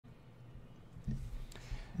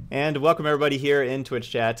And welcome everybody here in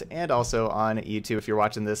Twitch chat and also on YouTube if you're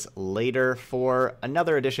watching this later for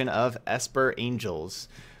another edition of Esper Angels.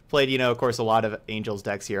 Played, of course, a lot of Angels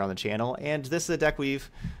decks here on the channel, and this is a deck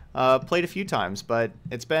we've played a few times, but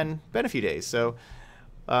it's been a few days, so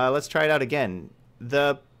let's try it out again.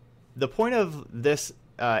 The point of this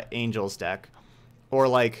Angels deck, or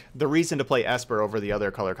like the reason to play Esper over the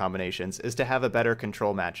other color combinations, is to have a better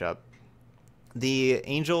control matchup. The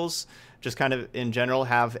Angels just kind of in general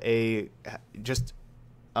have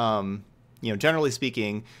generally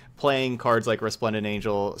speaking, playing cards like Resplendent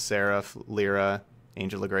Angel, Seraph, Lyra,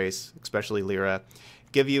 Angel of Grace, especially Lyra,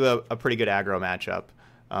 give you a pretty good aggro matchup.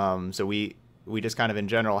 So we just kind of in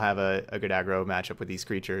general have a good aggro matchup with these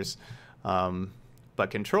creatures.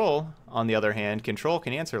 But Control, on the other hand, Control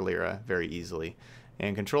can answer Lyra very easily.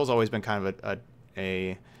 And Control's always been kind of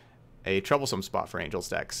a troublesome spot for Angels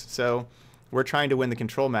decks. So we're trying to win the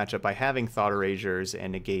Control matchup by having Thought Erasures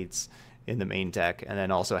and Negates in the main deck, and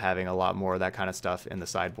then also having a lot more of that kind of stuff in the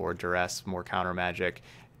sideboard, Duress, more counter magic,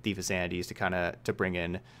 Thief of Sanities to bring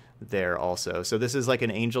in there also. So this is like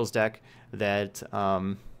an Angels deck that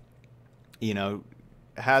has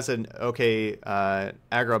an okay aggro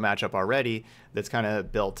matchup already that's kind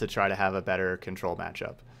of built to try to have a better Control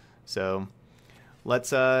matchup. So let's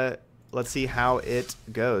see how it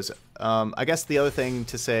goes. I guess the other thing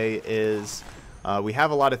to say is we have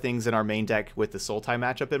a lot of things in our main deck with the Sultai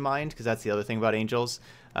matchup in mind, because that's the other thing about Angels.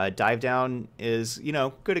 Dive Down is,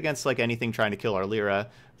 good against like anything trying to kill our Lyra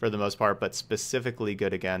for the most part, but specifically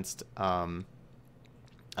good against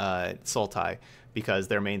Sultai, because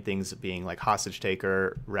their main things being like Hostage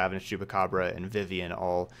Taker, Ravenous Chupacabra, and Vivian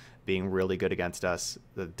all being really good against us.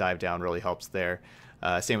 The Dive Down really helps there.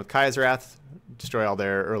 Same with Kaya's Wrath, destroy all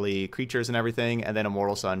their early creatures and everything, and then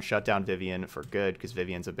Immortal Sun, shut down Vivian for good, because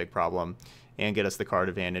Vivian's a big problem, and get us the card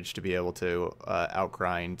advantage to be able to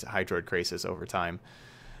outgrind Hydroid Krasis over time.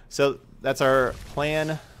 So that's our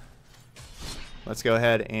plan. Let's go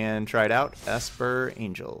ahead and try it out. Esper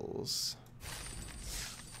Angels.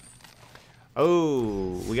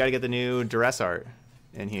 Oh, we got to get the new Duress art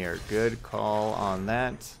in here. Good call on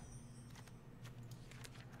that.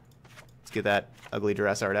 Let's get that ugly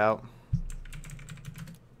Duress art out.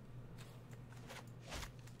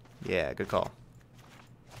 Yeah, good call.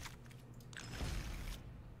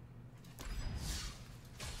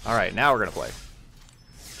 All right, now we're going to play.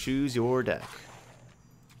 Choose your deck.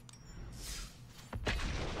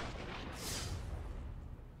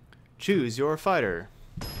 Choose your fighter.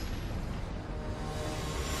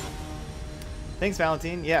 Thanks,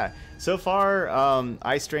 Valentine. Yeah, so far,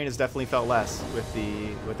 Ice Drain has definitely felt less with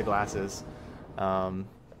the glasses. So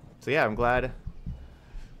yeah, I'm glad.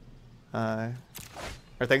 Or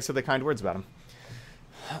thanks for the kind words about him.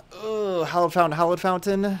 Oh, Hallowed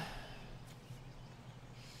Fountain.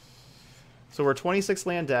 So we're 26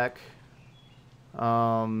 land deck.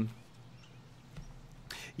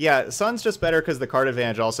 Yeah, Sun's just better because the card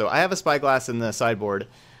advantage also. I have a Spyglass in the sideboard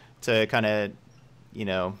to kind of,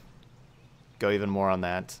 go even more on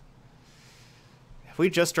that. If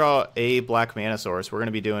we just draw a black mana source, we're going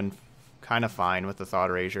to be doing kind of fine with the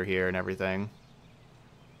Thought Erasure here and everything.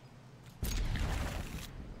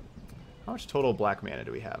 How much total black mana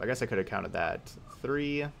do we have? I guess I could have counted that.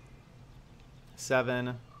 3,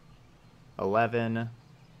 7, 11,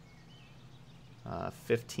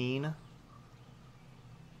 15.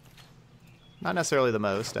 Not necessarily the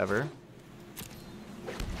most ever.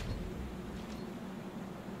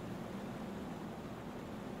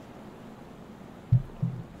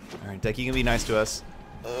 Alright, deck, you can be nice to us.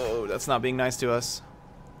 Oh, that's not being nice to us.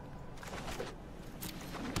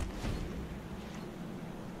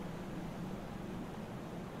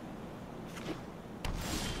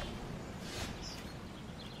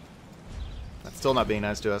 That's still not being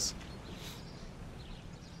nice to us.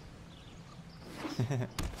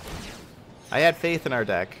 I had faith in our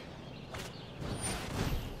deck.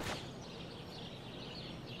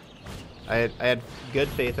 I had good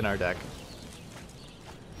faith in our deck.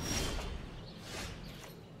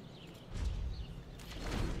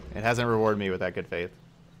 It hasn't rewarded me with that good faith.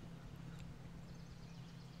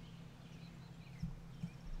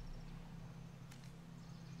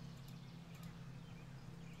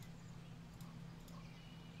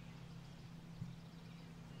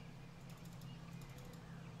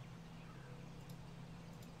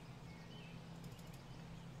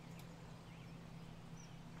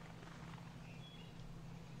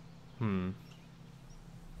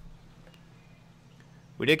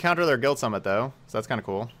 We did counter their Guild Summit, though, so that's kind of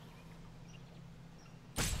cool.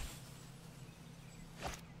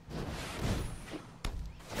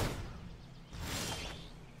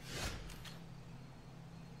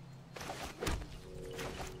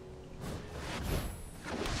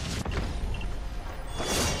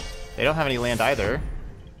 They don't have any land either.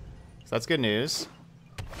 So that's good news.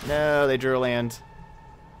 No, they drew a land.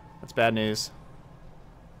 That's bad news.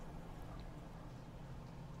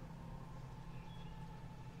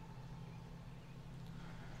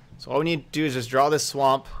 So all we need to do is just draw this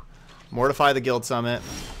swamp, mortify the Guild Summit.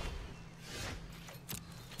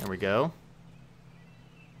 There we go.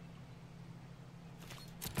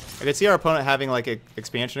 I could see our opponent having like an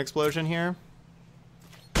expansion explosion here.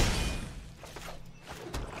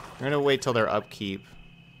 I'm gonna wait till their upkeep.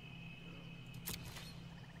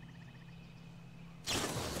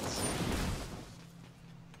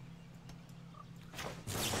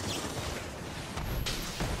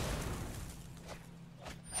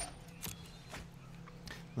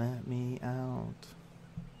 Let me out.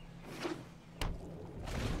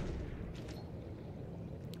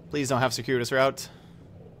 Please don't have circuitous route.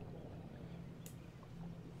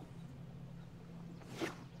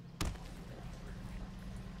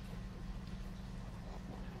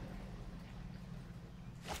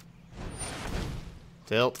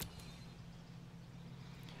 Tilt.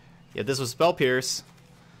 Yeah, this was Spell Pierce.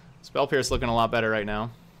 Spell Pierce looking a lot better right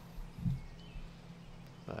now.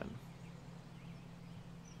 But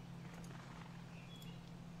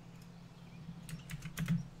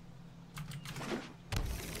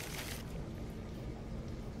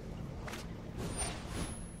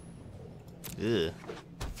ugh.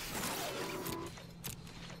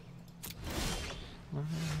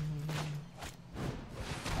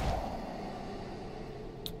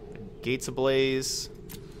 Gates Ablaze.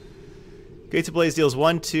 Gates Ablaze deals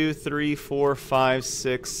 1, 2, 3, 4, 5,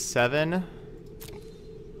 6, 7.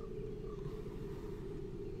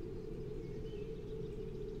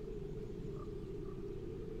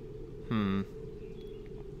 Can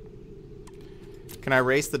I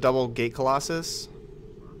race the double Gate Colossus?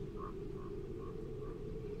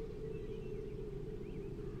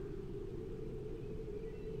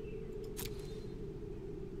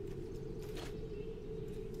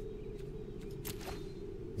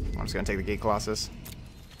 I'm just gonna take the Gate Colossus.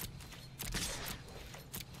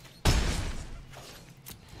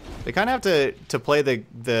 They kind of have to play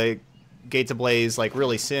the Gates Ablaze like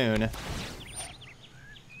really soon.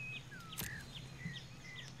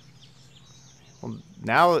 Well,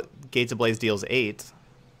 now Gates Ablaze deals 8.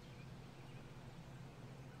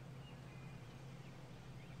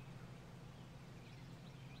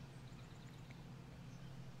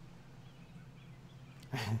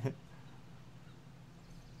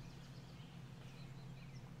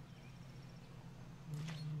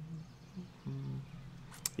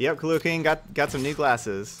 Yep, Kalu King got some new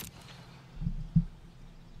glasses.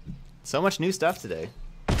 So much new stuff today.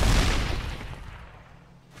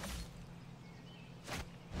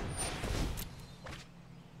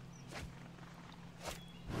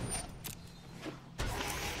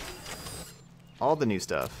 All the new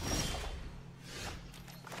stuff.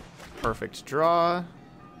 Perfect draw.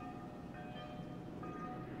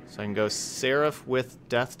 So I can go Seraph with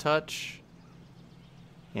Death Touch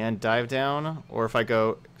and dive down, or if I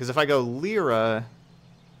go, because if I go Lyra,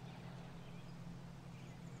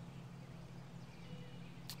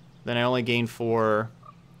 then I only gain 4,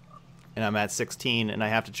 and I'm at 16, and I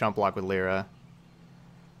have to chump block with Lyra.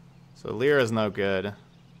 So Lyra is no good.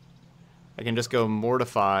 I can just go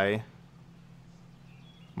Mortify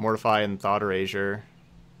and Thought Erasure.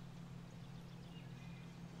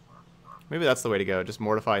 Maybe that's the way to go, just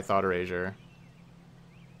Mortify, Thought Erasure.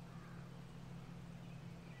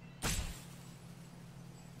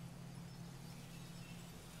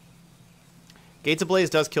 Gates Ablaze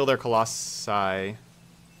does kill their Colossi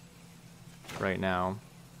right now.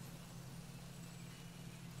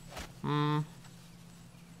 I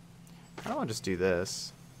don't want to just do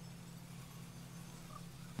this.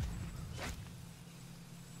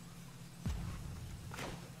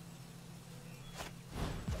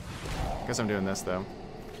 Guess I'm doing this though.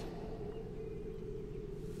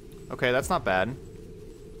 Okay, that's not bad.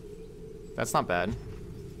 That's not bad.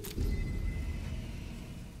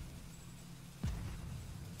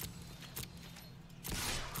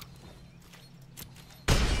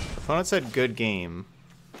 Opponent said good game.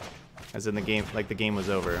 As in the game, like the game was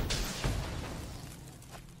over.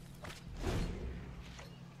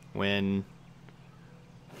 When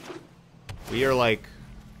we are like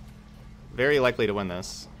very likely to win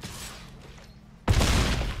this.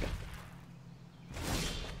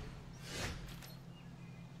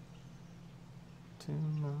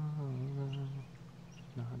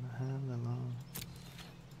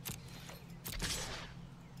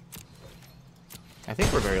 I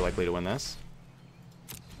think we're very likely to win this.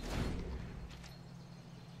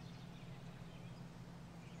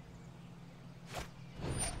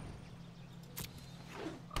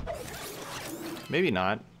 Maybe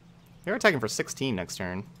not. They're attacking for 16 next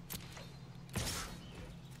turn.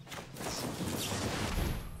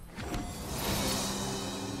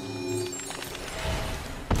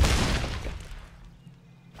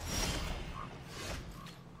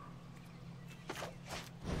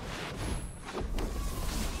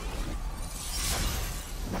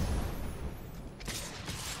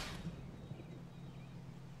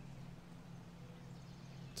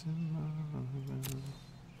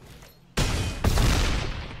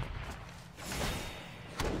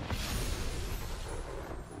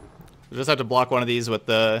 We just have to block one of these with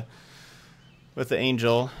the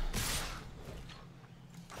angel.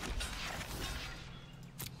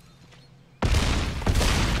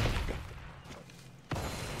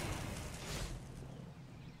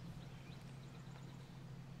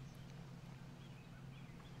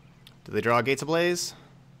 Do they draw Gates Ablaze?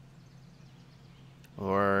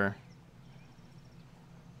 Or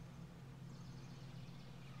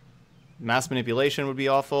Mass Manipulation would be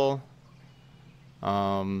awful.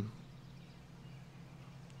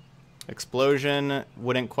 Explosion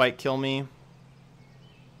wouldn't quite kill me.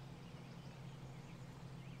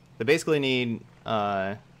 They basically need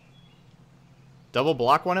double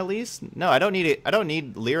block one at least. No, I don't need it. I don't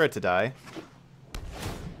need Lyra to die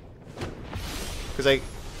because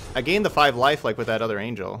I gained the 5 life like with that other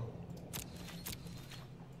angel.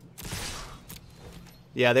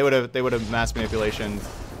 Yeah, they would have mass manipulation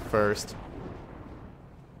first.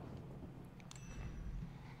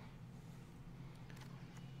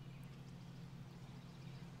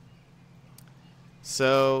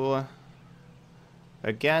 So,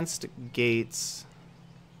 against Gates,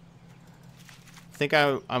 I think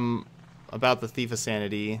I'm about the Thief of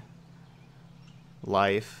Sanity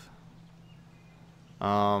life.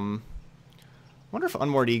 Wonder if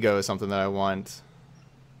Unmoored Ego is something that I want.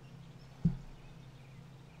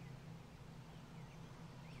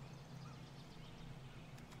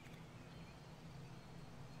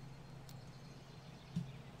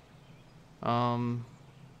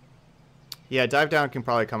 Yeah, Dive Down can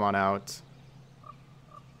probably come on out.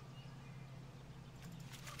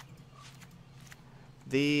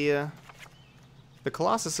 The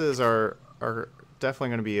Colossuses are definitely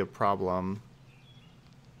going to be a problem.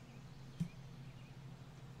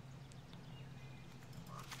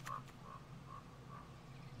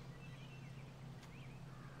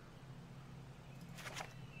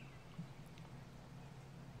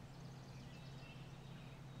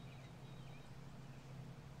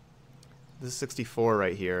 This is 64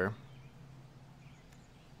 right here.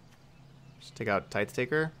 Just take out Tithe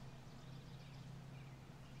Taker.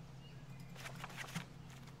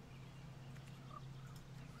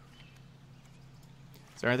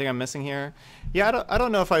 Is there anything I'm missing here? Yeah, I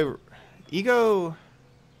don't know if Ego's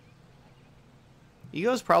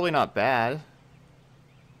probably not bad.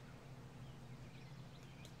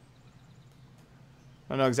 I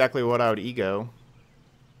don't know exactly what I would Ego.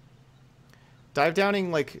 Dive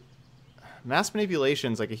Downing, like, Mass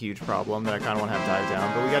Manipulation's like a huge problem that I kind of want to have Dive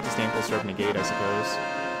Down, but we got Disdainful Stroke Negate, I suppose.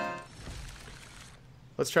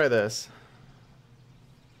 Let's try this.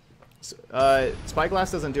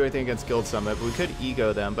 Spyglass doesn't do anything against Guild Summit, but we could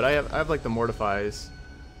Ego them, but I have like the Mortifies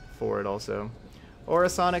for it also.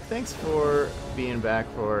 Orasonic, thanks for being back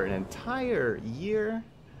for an entire year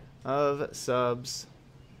of subs.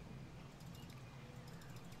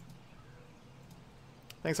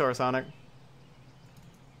 Thanks, Orasonic.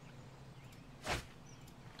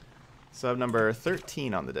 Sub number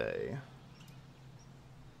 13 on the day.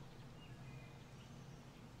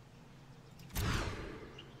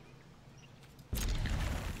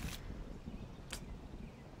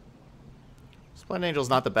 Splendid Angel's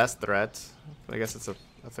not the best threat, but I guess it's a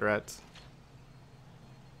threat.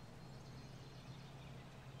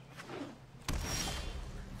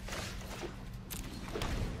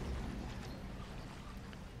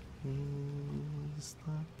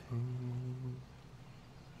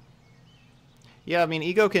 Yeah, I mean,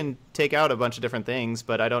 Ego can take out a bunch of different things,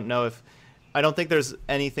 but I don't think there's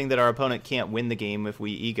anything that our opponent can't win the game if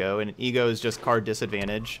we Ego, and Ego is just card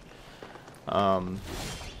disadvantage. And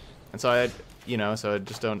so I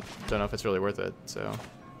just don't know if it's really worth it, so.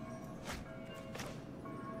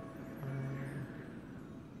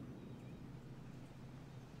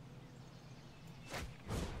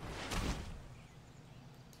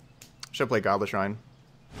 Should play Goblet Shrine.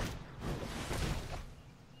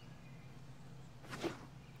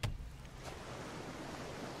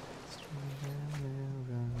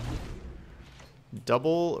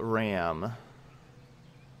 Double ram.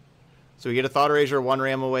 So we get a Thought Erasure, 1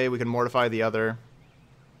 ram away, we can mortify the other.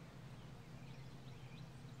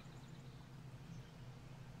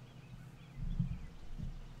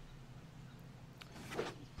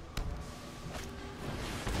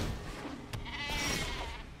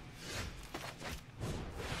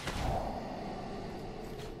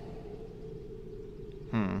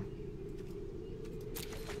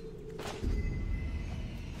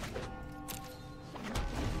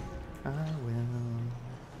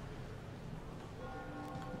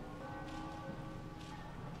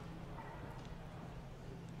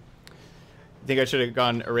 think I should have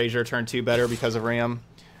gone Erasure turn 2 better because of Ram.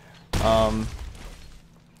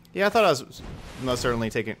 Yeah, I thought I was most certainly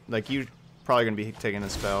taking, like, you probably going to be taking a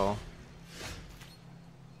spell.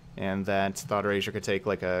 And that thought Erasure could take,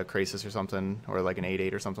 like, a Krasis or something, or, like, an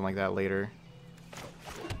 8/8 or something like that later.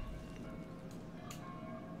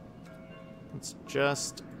 Let's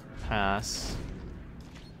just pass.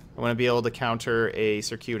 I want to be able to counter a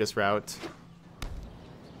circuitous route,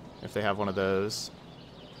 if they have one of those.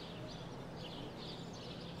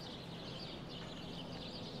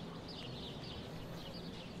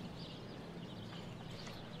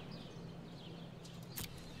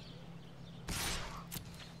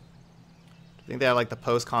 I think they have like the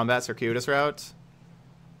post-combat circuitous route.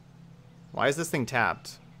 Why is this thing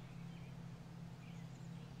tapped?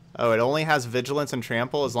 Oh, it only has vigilance and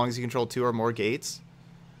trample as long as you control 2 or more gates.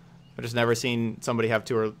 I've just never seen somebody have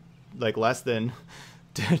 2 or like less than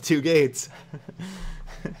 2 gates.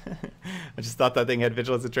 I just thought that thing had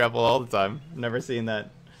vigilance and trample all the time. Never seen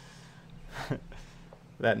that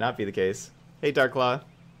that not be the case. Hey, Darklaw.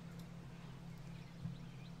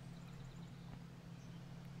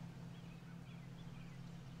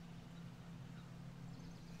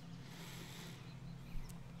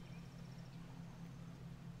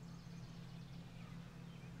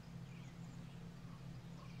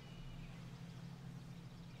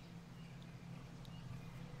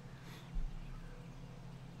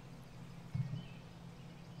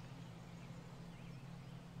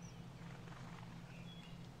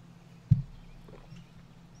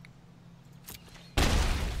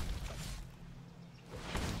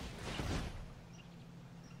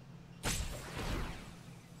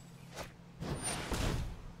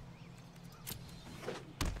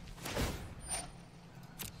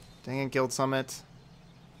 Dang it, Guild Summit.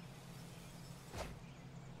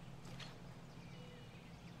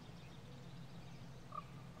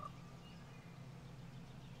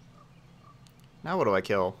 Now what do I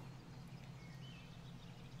kill?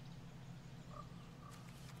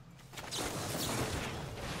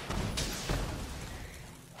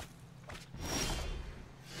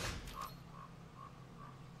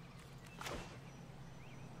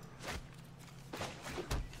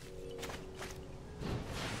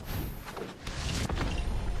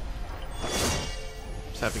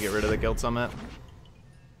 Have to get rid of the Guild Summit.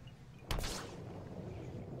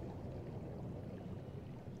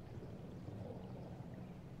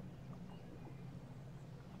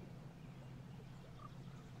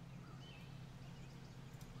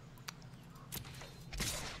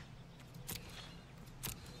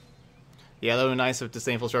 Yeah, that would be nice if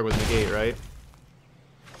Disdainful Shrug was negate, right?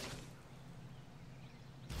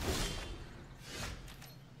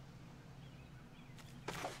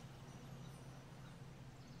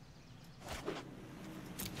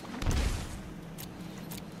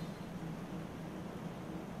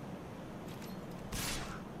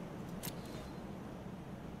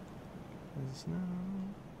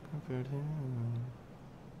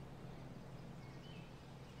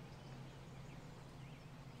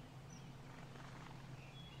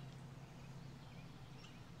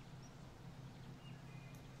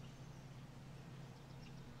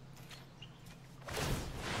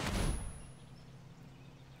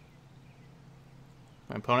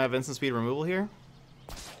 My opponent have instant speed removal here?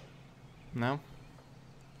 No?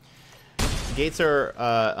 Gates are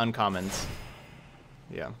uncommons.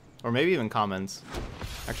 Yeah. Or maybe even commons.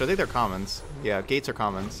 Actually, I think they're commons. Yeah, gates are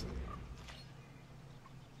commons.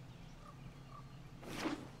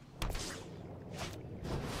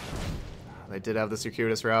 They did have the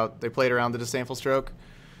circuitous route. They played around the Disdainful Stroke.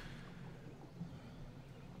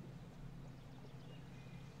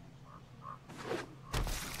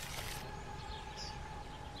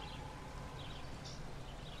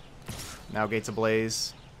 Now Gates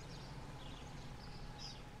Ablaze.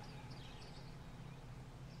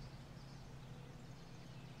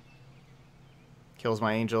 Kills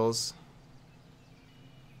my angels.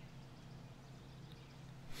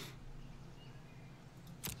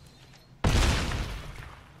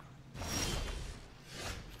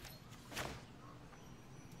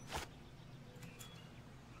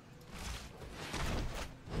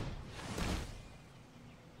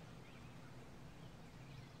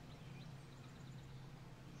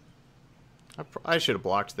 I should have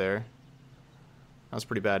blocked there. That was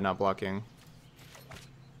pretty bad not blocking.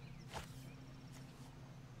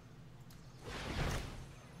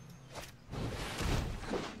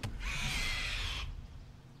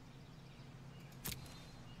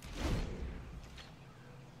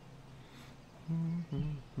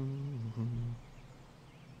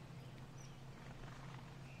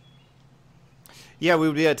 Yeah, we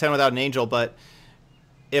would be at 10 without an angel, but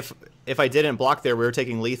if if I didn't block there, we were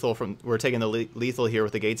taking the lethal here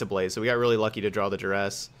with the Gates Ablaze. So we got really lucky to draw the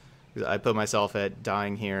duress. I put myself at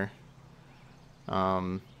dying here.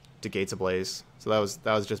 To Gates Ablaze. So that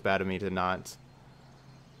was just bad of me to not.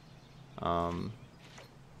 Well,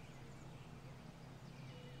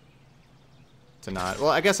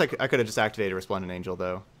 I guess I could have just activated Resplendent Angel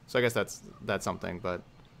though. So I guess that's something, but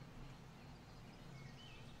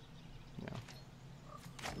yeah.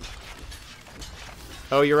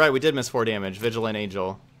 Oh, you're right. We did miss 4 damage. Vigilant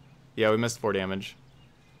Angel. Yeah, we missed 4 damage.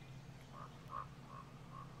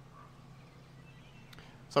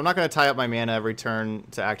 So I'm not going to tie up my mana every turn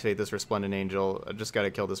to activate this Resplendent Angel. I just got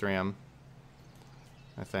to kill this Ram,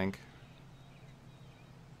 I think.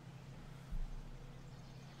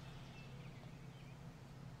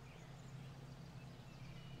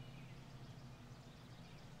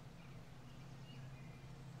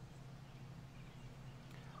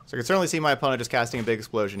 So I can certainly see my opponent just casting a big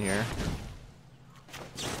explosion here.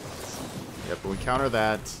 Yep, but we counter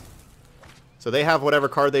that. So they have whatever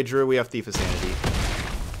card they drew. We have Thief of Sanity.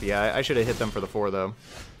 But yeah, I should have hit them for the 4, though.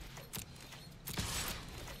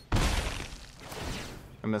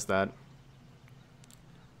 I missed that.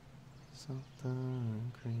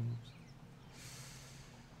 Something creams.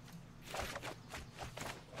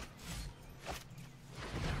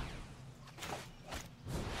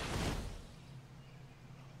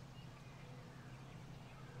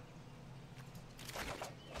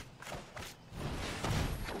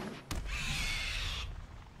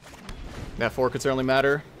 That 4 could certainly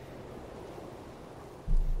matter.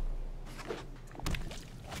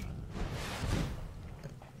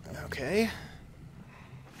 Okay.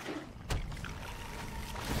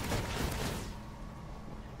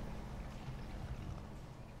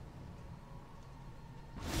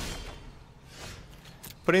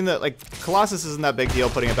 Putting the, like, Colossus isn't that big deal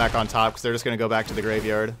putting it back on top because they're just going to go back to the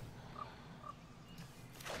graveyard.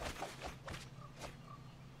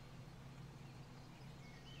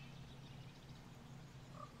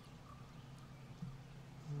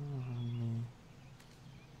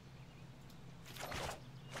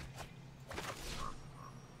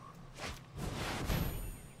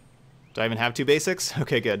 Do I even have 2 basics?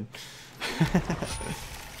 Okay, good. A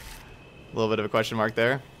little bit of a question mark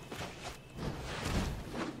there.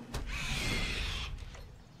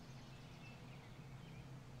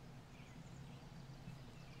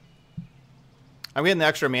 I'm getting the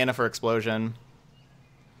extra mana for Explosion.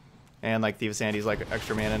 And, like, Thief of Sanity's, like,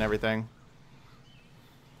 extra mana and everything.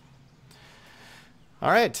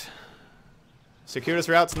 Alright. Circuitous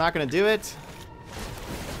Route's not going to do it.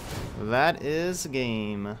 That is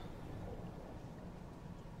game.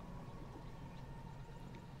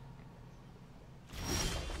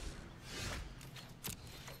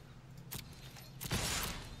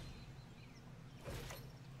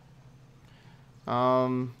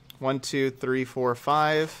 One, two, three, four,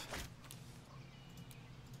 five.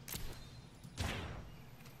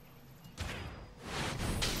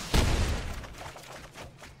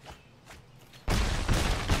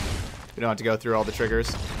 We don't have to go through all the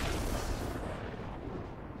triggers.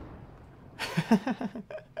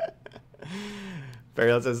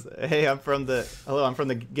 Burial says, "Hey, I'm from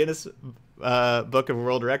the Guinness Book of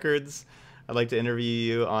World Records. I'd like to interview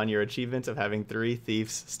you on your achievement of having 3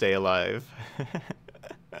 thieves stay alive."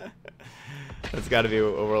 That's got to be a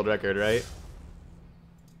world record, right?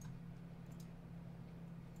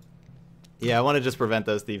 Yeah, I want to just prevent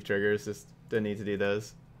those thief triggers. Just didn't need to do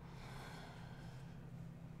those.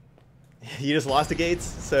 You just lost to Gates?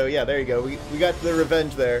 So yeah, there you go. We got the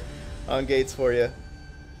revenge there on Gates for you.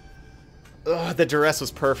 Ugh, the duress was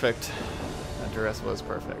perfect. That duress was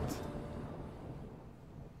perfect.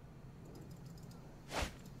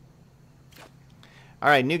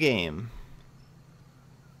 Alright, new game.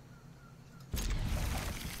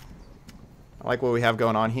 I like what we have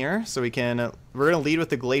going on here. So we're going to lead with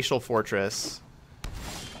the Glacial Fortress.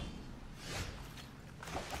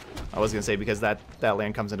 I was going to say because that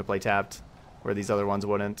land comes into play tapped, where these other ones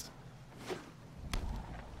wouldn't.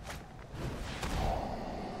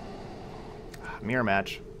 Mirror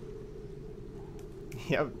match.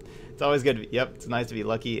 Yep, it's always good. Yep, it's nice to be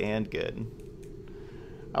lucky and good.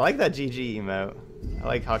 I like that GG emote. I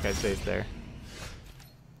like Hawkeye's face there.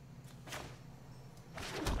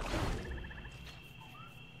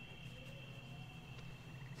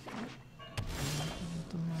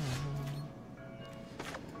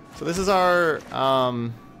 So this is our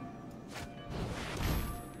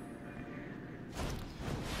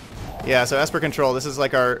yeah, so Esper Control, this is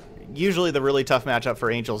like our usually the really tough matchup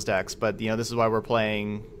for Angels decks, but you know, this is why we're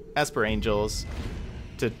playing Esper Angels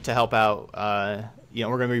to help out. You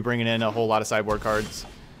know, we're going to be bringing in a whole lot of sideboard cards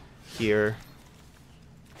here.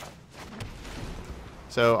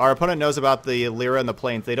 So our opponent knows about the Lyra and the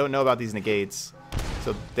Plains. They don't know about these negates.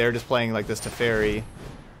 So they're just playing like this Teferi.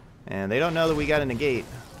 And they don't know that we got a negate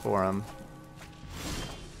for them.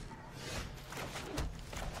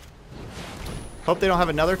 Hope they don't have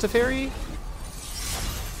another Teferi.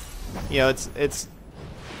 You know, it's...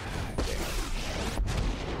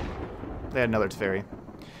 They had another Teferi.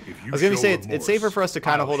 I was going to say, it's safer for us to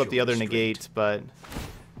kind of hold up the other negate, but...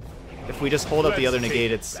 If we just hold up the other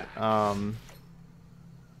negate, it's...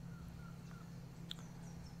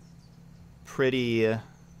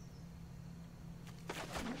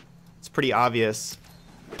 It's pretty obvious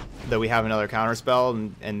that we have another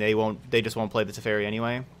counterspell, and they just won't play the Teferi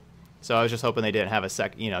anyway. So I was just hoping they didn't have a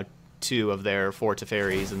 2 of their 4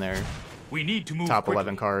 Teferis in their top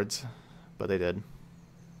 11 cards, but they did.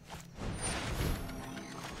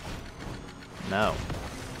 No,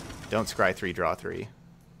 don't scry 3, draw 3.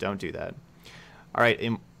 Don't do that. All right,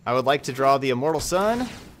 I would like to draw the Immortal Sun.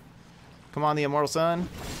 Come on, the Immortal Sun.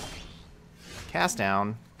 Cast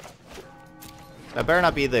down. That better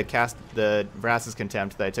not be the Vrass's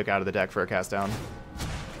Contempt that I took out of the deck for a cast down.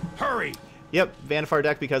 Hurry! Yep, Vanifar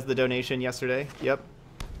deck because of the donation yesterday. Yep.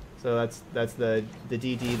 So that's the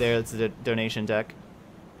DD there. That's the donation deck.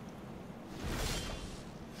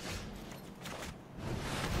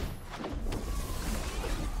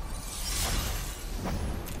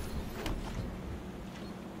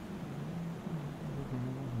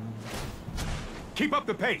 Keep up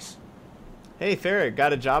the pace. Hey, Ferret,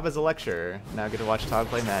 got a job as a lecturer. Now get to watch Todd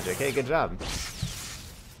play Magic. Hey, good job.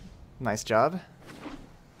 Nice job.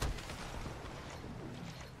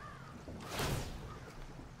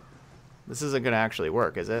 This isn't going to actually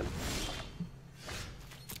work, is it?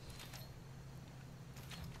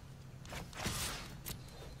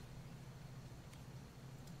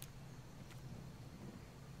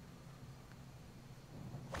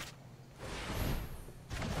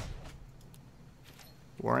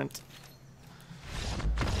 Warrant.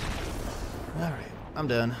 Alright, I'm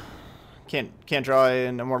done. Can't draw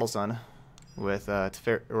an Immortal Sun with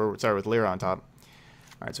with Lyra on top.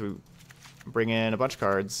 Alright, so we bring in a bunch of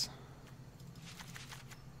cards.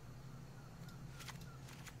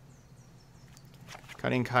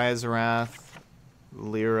 Cutting Kaya's Wrath,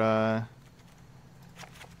 Lyra,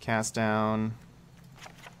 cast down,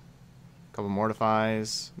 a couple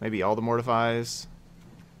Mortifies, maybe all the Mortifies.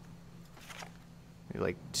 Maybe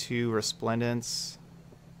like 2 Resplendents.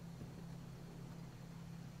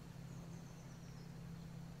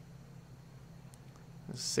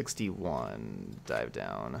 $61 dive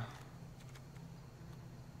down.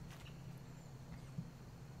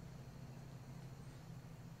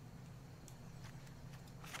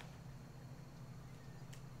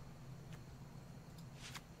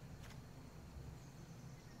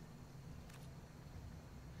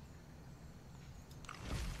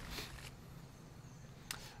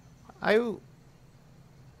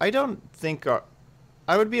 I don't think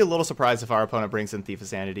I would be a little surprised if our opponent brings in Thief of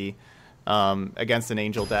Sanity against an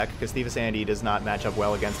Angel deck, because Thief of Sanity does not match up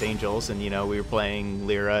well against Angels, and we were playing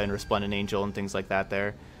Lyra and Resplendent Angel and things like that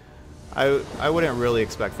there. I wouldn't really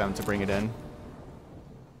expect them to bring it in.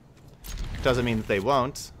 Doesn't mean that they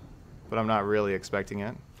won't, but I'm not really expecting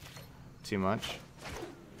it too much.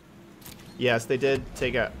 Yes, they did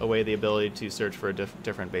take away the ability to search for a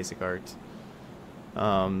different basic art.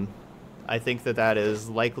 I think that is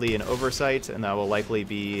likely an oversight, and that will likely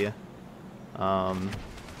be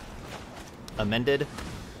amended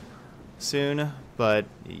soon. But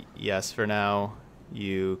yes, for now,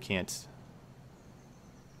 you can't.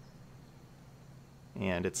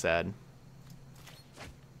 And it's sad.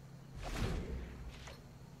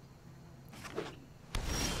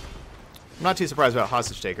 I'm not too surprised about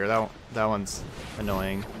Hostage Taker. That one's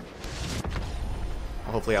annoying.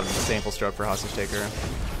 I'll hopefully have the sample stroke for Hostage Taker.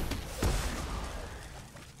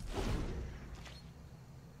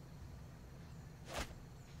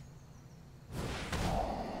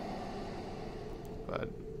 But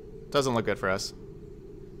doesn't look good for us.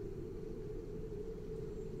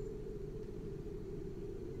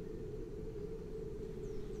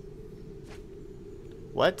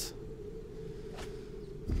 What?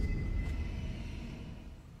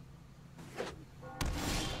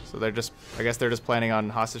 So they're just, I guess they're just planning on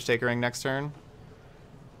Hostage Takering next turn.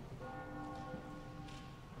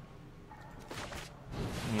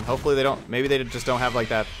 I mean, hopefully they don't, maybe they just don't have like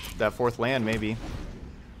that fourth land, maybe.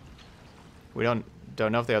 We don't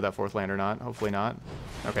know if they have that fourth land or not. Hopefully not.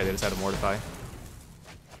 Okay, they just had to Mortify.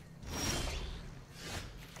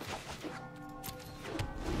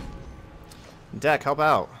 Deck, help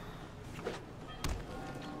out.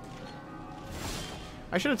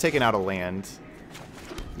 I should have taken out a land.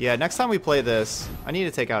 Yeah, next time we play this, I need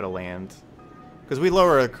to take out a land. Because we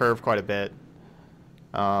lower the curve quite a bit.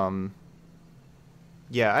 Yeah,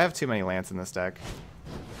 I have too many lands in this deck.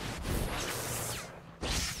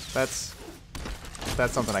 That's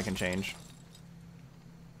something I can change.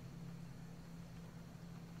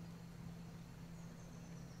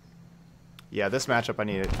 Yeah, this matchup I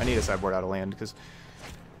need to sideboard out a land because,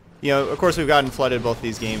 you know, of course we've gotten flooded both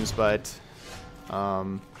these games, but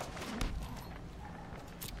I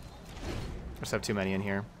just have too many in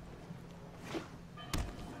here.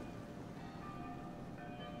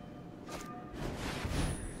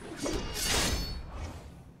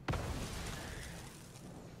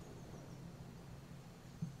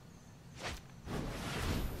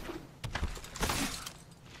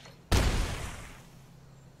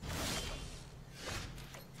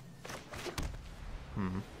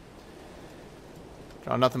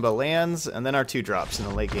 Draw nothing but lands, and then our 2-drops in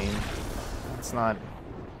the late game. It's not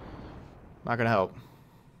gonna help.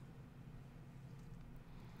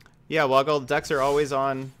 Yeah, Woggle, the decks are always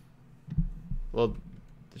on. Well,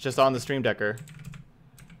 it's just on the Stream Decker.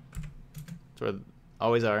 That's where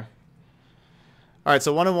always are. All right,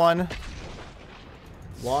 so 1-1.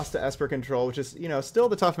 Lost to Esper Control, which is, you know, still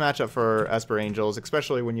the tough matchup for Esper Angels,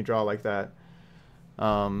 especially when you draw like that.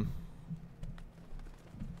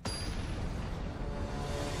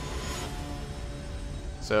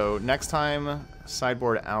 So next time,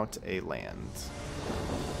 sideboard out a land.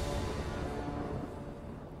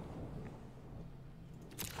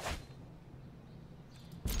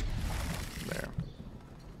 There.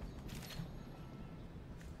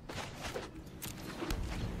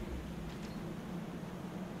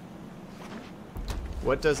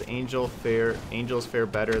 What does Angels fare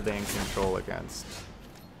better than Control against?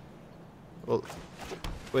 Well,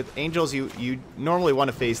 with Angels, you normally want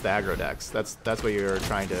to face the aggro decks. That's what you're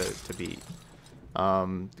trying to beat.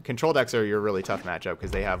 Control decks are your really tough matchup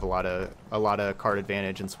because they have a lot of card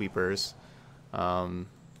advantage and sweepers that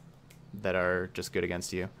are just good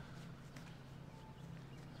against you.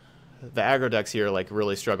 The aggro decks here like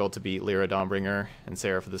really struggle to beat Lyra, Dawnbringer, and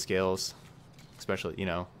Seraph of the Scales, especially, you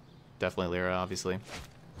know, definitely Lyra, obviously.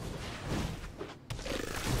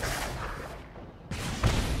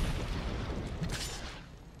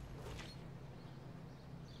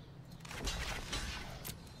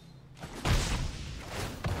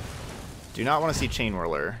 Do not want to see Chain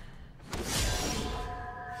Whirler.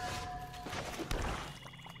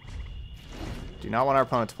 Do not want our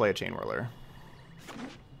opponent to play a Chain Whirler.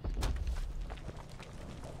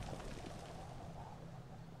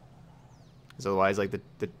 Because otherwise, like,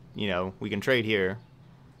 you know, we can trade here,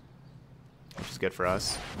 which is good for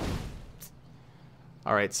us.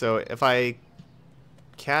 Alright, so if I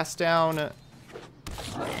cast down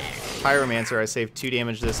Pyromancer, I save 2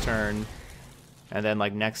 damage this turn. And then,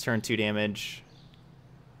 like, next turn, 2 damage.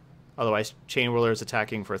 Otherwise, Chain Whirler is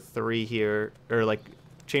attacking for 3 here. Or, like,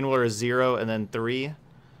 Chain Whirler is 0 and then 3.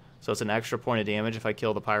 So it's an extra point of damage if I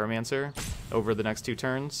kill the Pyromancer over the next 2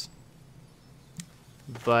 turns.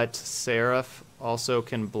 But Seraph also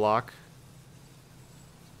can block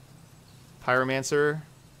Pyromancer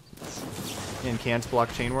and can't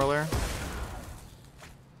block Chain Whirler.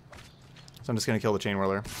 So I'm just going to kill the Chain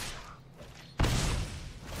Whirler.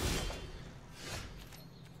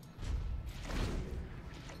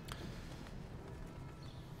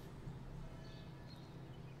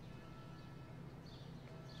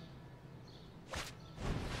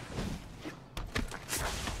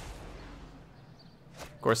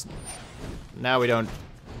 Of course, now we don't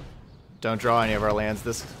draw any of our lands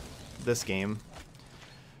this game.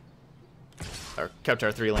 Kept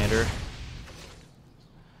our 3-lander.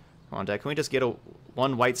 Come on, deck. Can we just get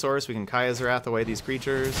one white source? We can Kaya's Wrath away these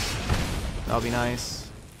creatures. That'll be nice.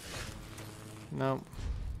 Nope.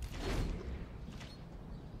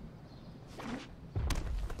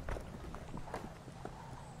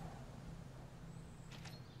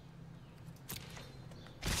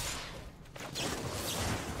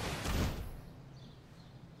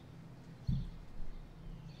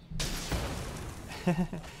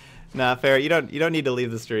 Nah, fair. You don't need to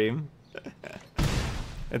leave the stream.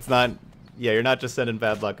 It's not. Yeah, you're not just sending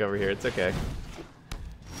bad luck over here. It's okay.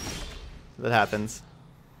 That happens.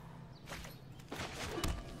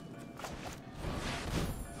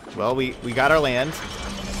 Well, we got our land.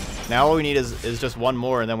 Now all we need is just one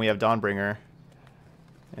more, and then we have Dawnbringer.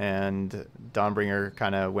 And Dawnbringer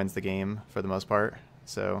kind of wins the game for the most part.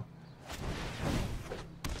 So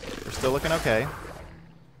we're still looking okay.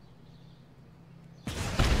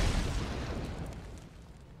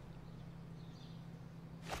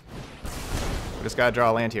 We just gotta draw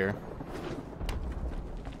a land here.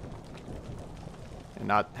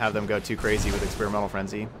 not have them go too crazy with Experimental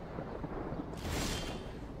Frenzy.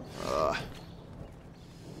 Ugh.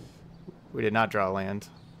 We did not draw a land.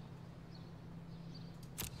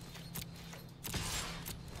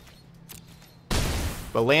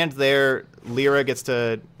 But land there, Lyra gets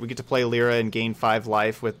to... We get to play Lyra and gain 5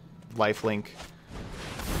 life with lifelink.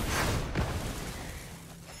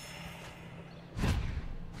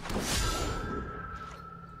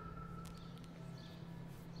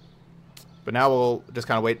 But now we'll just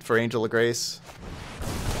kind of wait for Angel of Grace.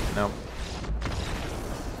 Nope.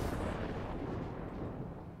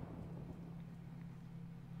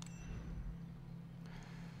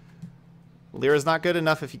 Lyra's not good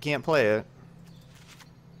enough if you can't play it.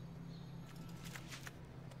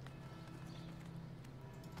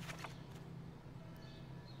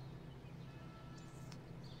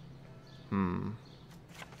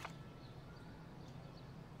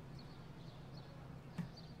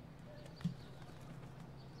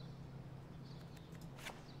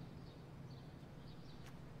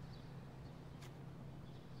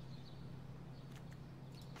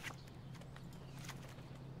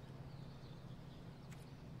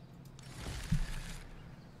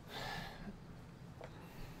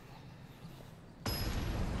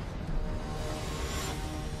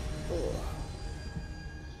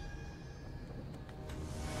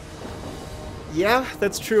 Yeah,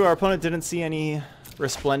 that's true. Our opponent didn't see any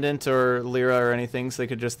Resplendent or Lyra or anything, so they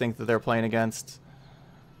could just think that they're playing against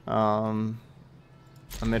a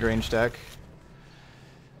mid-range deck.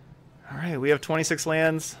 Alright, we have 26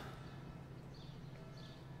 lands.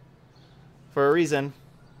 For a reason.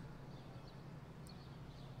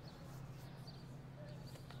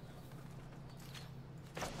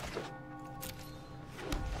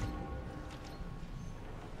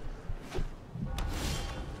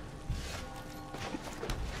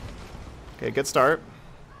 Okay, good start.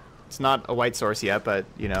 It's not a white source yet, but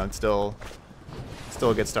you know, it's still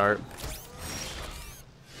a good start.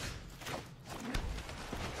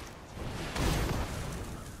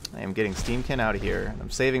 I am getting Steamkin out of here. I'm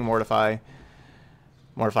saving Mortify.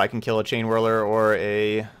 Mortify can kill a Chain Whirler or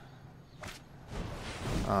a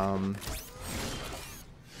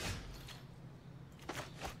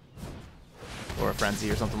Frenzy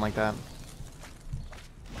or something like that.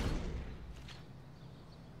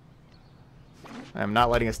 I'm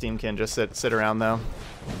not letting a Steamkin just sit around though.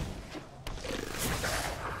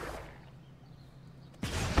 Oh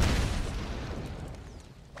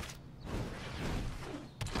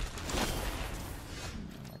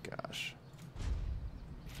my gosh.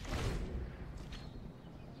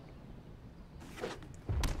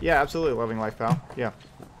 Yeah, absolutely loving life, pal. Yeah.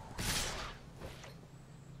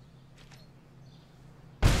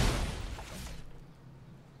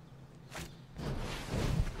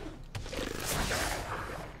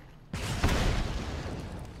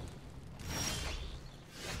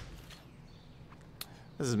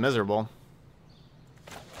 This is miserable.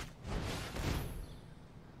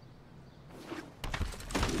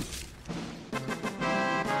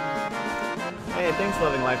 Hey, thanks,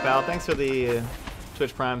 Loving Life, pal. Thanks for the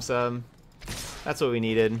Twitch Prime sub. That's what we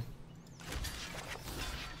needed.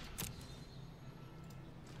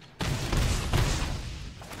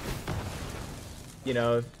 You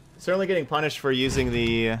know, certainly getting punished for using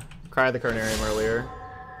the Cry of the Carnarium earlier.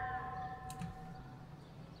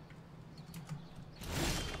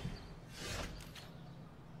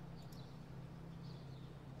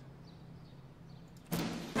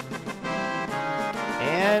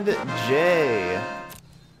 And Jay.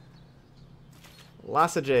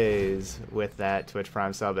 Lots of J's with that Twitch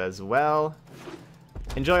Prime sub as well.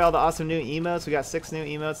 Enjoy all the awesome new emotes. We got 6 new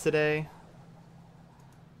emotes today.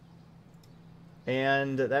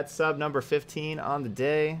 And that's sub number 15 on the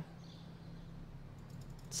day.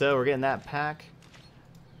 So we're getting that pack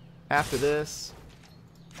after this.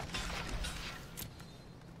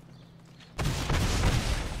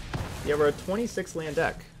 Yeah, we're a 26 land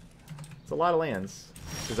deck. It's a lot of lands.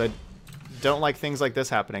 Because I don't like things like this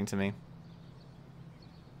happening to me.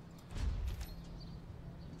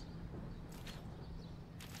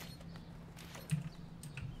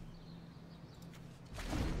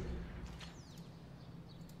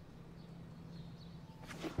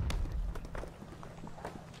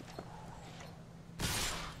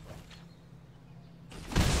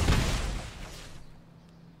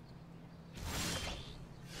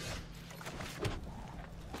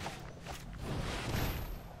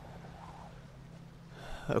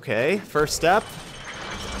 Okay, first step.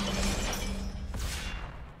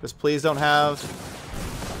 Just please don't have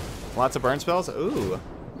lots of burn spells. Ooh,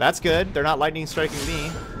 that's good. They're not lightning striking me.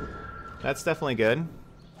 That's definitely good.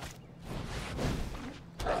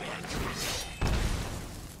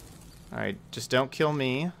 Alright, just don't kill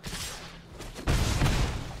me.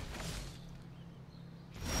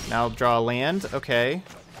 Now draw a land. Okay.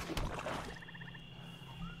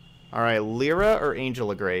 Alright, Lyra or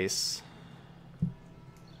Angel of Grace?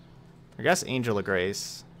 I guess Angel of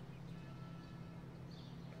Grace.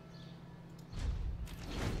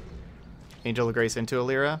 Angel of Grace into a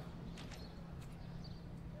Lyra.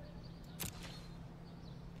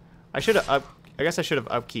 I guess I should have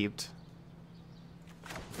upkeeped.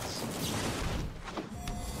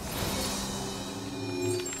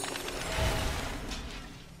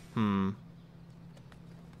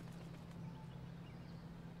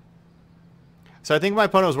 So I think my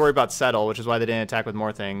opponent was worried about Settle, which is why they didn't attack with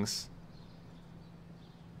more things.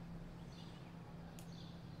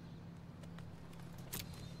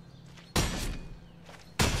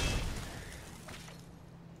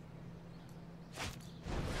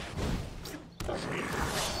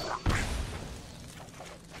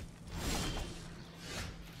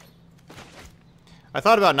 I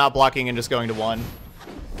thought about not blocking and just going to 1.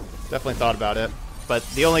 Definitely thought about it. But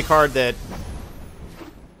the only card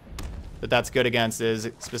that's good against is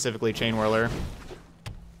specifically Chain Whirler.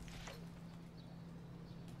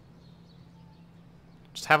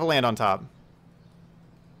 Just have a land on top.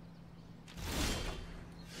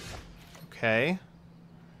 Okay.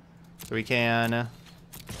 So we can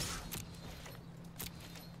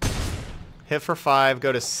hit for 5,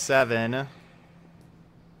 go to 7.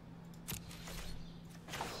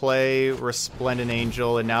 Play Resplendent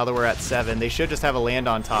Angel, and now that we're at 7, they should just have a land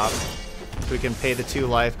on top. So we can pay the 2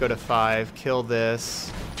 life, go to 5, kill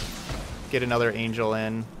this, get another Angel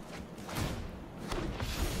in.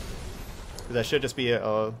 That should just be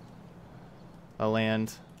a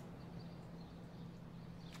land.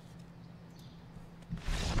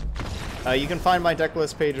 You can find my deck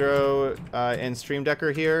list, Pedro, in Stream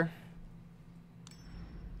Decker here.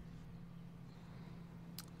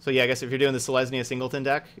 So yeah, I guess if you're doing the Selesnya Singleton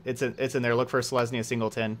deck, it's in there. Look for Selesnya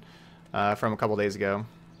Singleton from a couple days ago.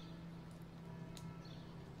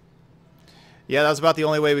 Yeah, that was about the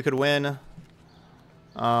only way we could win.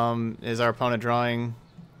 Is our opponent drawing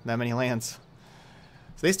that many lands?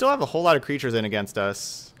 So they still have a whole lot of creatures in against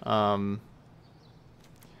us. Let's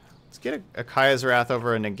get a Kaya's Wrath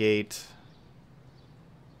over a negate.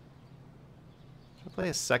 Should I play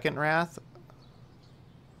a second Wrath?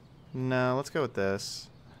 No, let's go with this.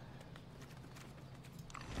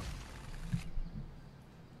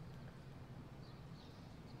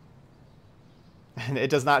 And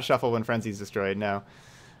it does not shuffle when Frenzy's destroyed, no.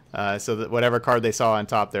 So that whatever card they saw on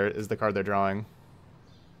top there is the card they're drawing.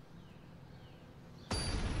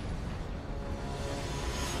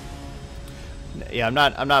 Yeah,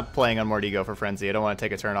 I'm not playing on Mordigo for Frenzy. I don't want to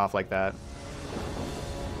take a turn off like that.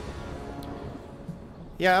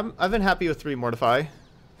 Yeah, I've been happy with 3 Mortify.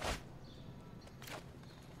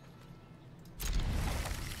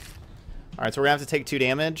 Alright, so we're going to have to take 2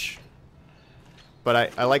 damage.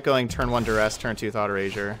 But I like going turn 1 Duress, turn 2 Thought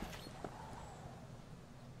Erasure.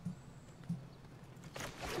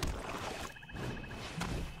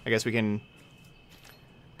 I guess we can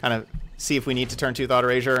kind of see if we need to turn 2 Thought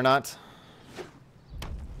Erasure or not.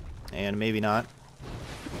 And maybe not.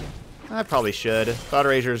 I probably should. Thought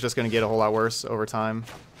Erasure is just going to get a whole lot worse over time.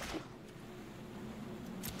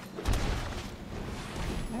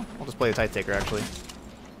 Yeah, I'll just play a Tithe Taker, actually.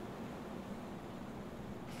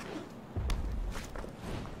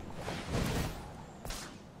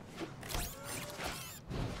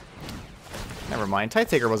 Never mind. Tithe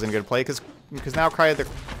Taker wasn't a good play because now Cry the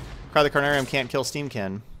Carnarium can't kill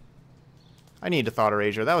Steamkin. I need to Thought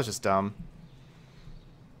Erasure. That was just dumb.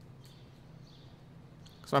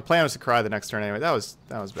 So my plan was to Cry the next turn anyway. That was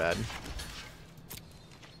bad.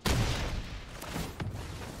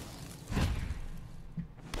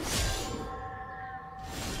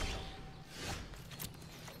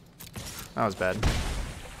 That was bad.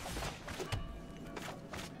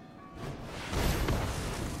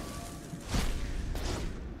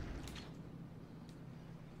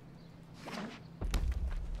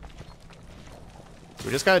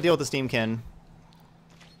 We just gotta deal with the Steamkin.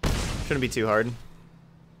 Shouldn't be too hard.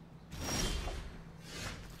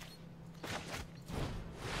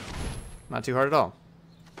 Not too hard at all.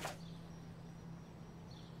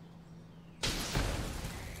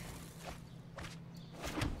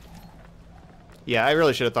 Yeah, I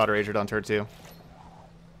really should have Thought Erasure on turn 2.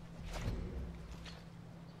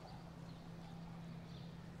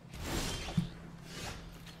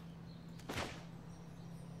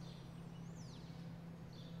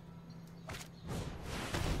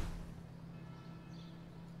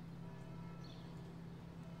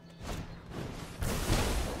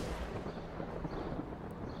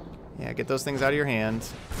 Yeah, get those things out of your hand.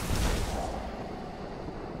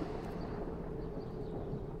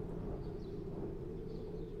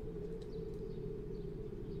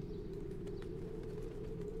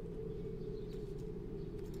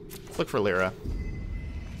 Let's look for Lyra.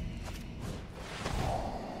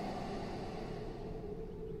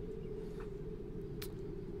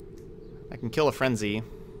 I can kill a Frenzy.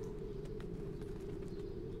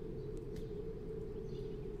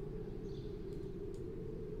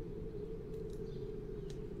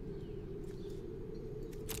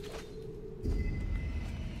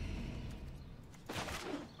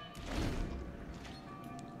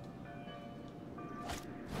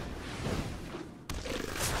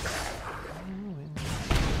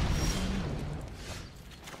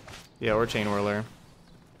 Yeah, or Chain Whirler.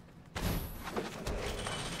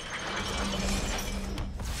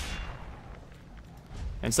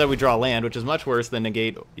 Instead we draw land, which is much worse than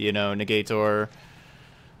negate, you know, negate or...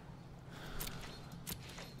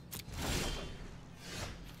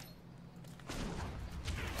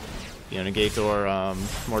 You know, negate or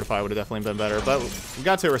Mortify would have definitely been better. But we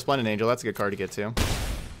got to a Resplendent Angel. That's a good card to get to.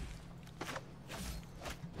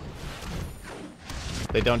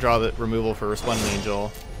 They don't draw the removal for Resplendent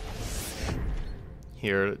Angel.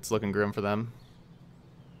 Here, it's looking grim for them.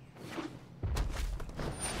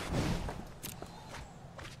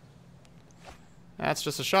 That's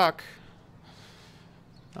just a shock.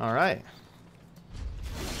 Alright.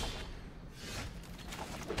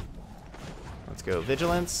 Let's go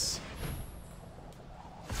Vigilance.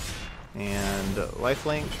 And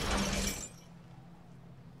Lifelink.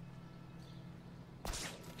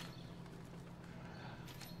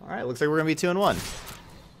 Alright, looks like we're going to be 2-1.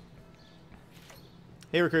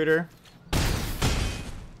 Hey, Recruiter.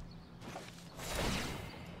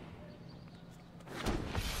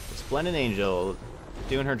 Resplendent Angel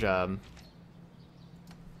doing her job.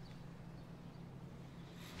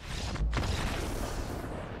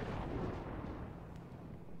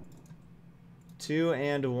 Two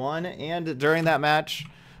and one, and during that match,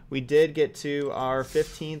 we did get to our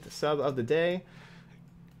 15th sub of the day.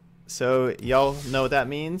 So y'all know what that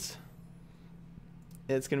means.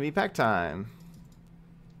 It's gonna be pack time.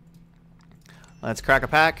 Let's crack a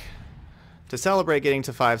pack to celebrate getting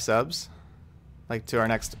to 5 subs, like to our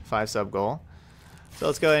next 5 sub goal. So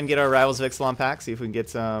let's go ahead and get our Rivals of Ixalan pack, see if we can get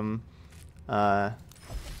some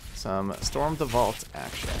Storm the Vault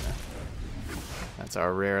action. That's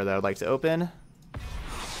our rare that I'd like to open.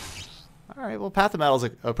 Alright, well, Path of Metal is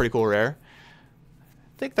a pretty cool rare.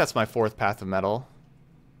 I think that's my 4th Path of Metal.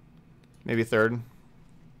 Maybe 3rd.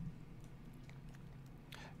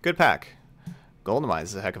 Good pack. Golden Mines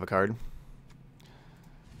is a heck of a card.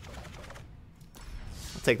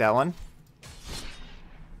 I'll take that one.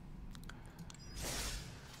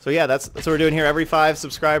 So yeah, that's what we're doing here. Every 5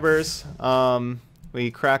 subscribers,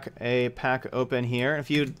 we crack a pack open here. If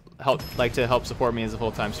you'd like to help support me as a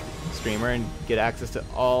full-time streamer and get access to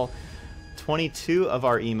all 22 of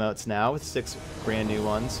our emotes now, with 6 brand new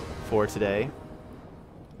ones for today,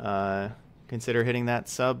 consider hitting that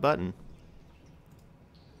sub button.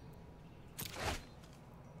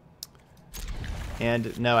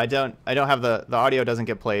 And no, I don't have the audio doesn't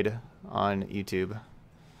get played on YouTube.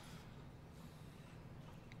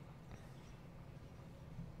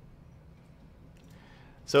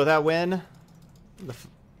 So with that win, the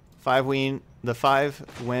 5-win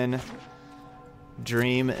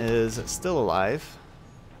dream is still alive.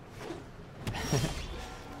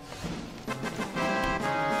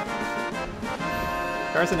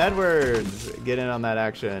 Carson Edwards, get in on that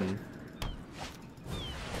action.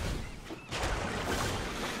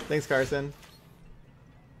 Thanks, Carson.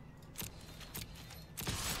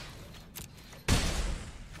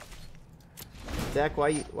 Deck,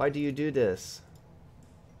 why do you do this?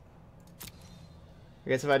 I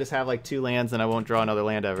guess if I just have like 2 lands, then I won't draw another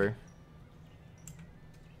land ever.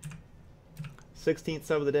 16th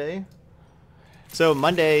sub of the day. So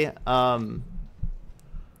Monday, and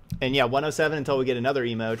yeah, 107 until we get another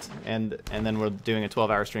emote, and then we're doing a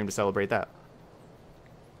 12-hour stream to celebrate that.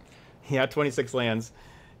 Yeah, 26 lands.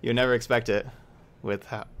 You would never expect it with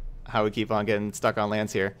how we keep on getting stuck on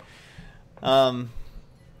lands here.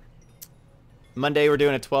 Monday we're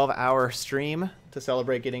doing a 12-hour stream to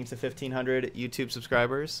celebrate getting to 1,500 YouTube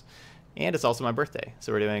subscribers, and it's also my birthday,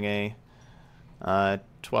 so we're doing a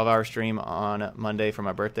 12-hour stream on Monday for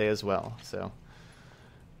my birthday as well. So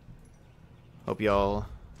hope y'all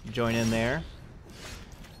join in there.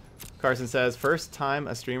 Carson says, first time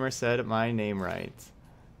a streamer said my name right.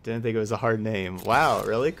 Didn't think it was a hard name. Wow,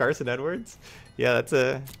 really? Carson Edwards? Yeah, that's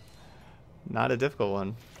not a difficult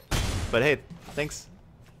one. But hey, thanks.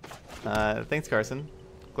 Thanks, Carson.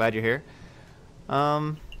 Glad you're here.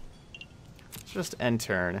 Let's just end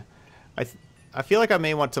turn. I feel like I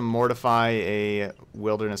may want to mortify a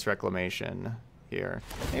Wilderness Reclamation here.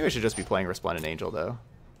 Maybe I should just be playing Resplendent Angel, though.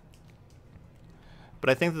 But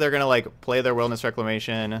I think that they're going to, like, play their Wilderness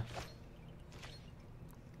Reclamation.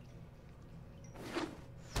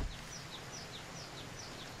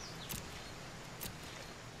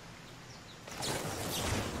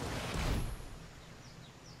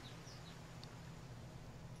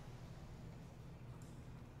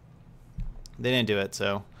 They didn't do it,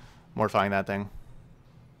 so mortifying that thing.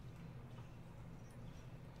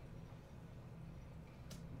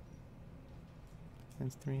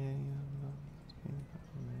 It's 3 a.m.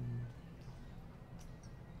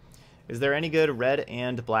 Is there any good red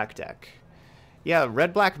and black deck? Yeah,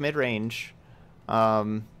 red-black mid-range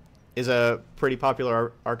is a pretty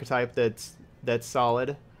popular archetype that's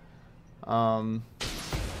solid.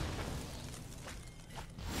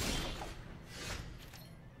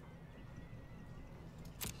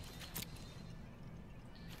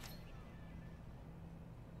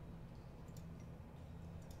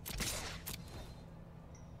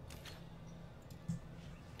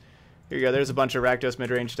 Here you go. There's a bunch of Rakdos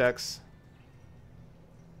mid-range decks.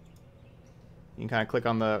 You can kind of click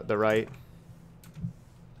on the right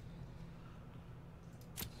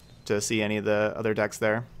to see any of the other decks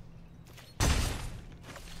there.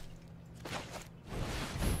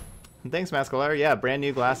 And thanks, Mascalar. Yeah, brand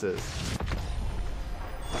new glasses.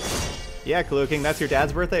 Yeah, Kalu King, that's your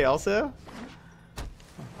dad's birthday also?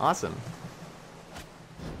 Awesome.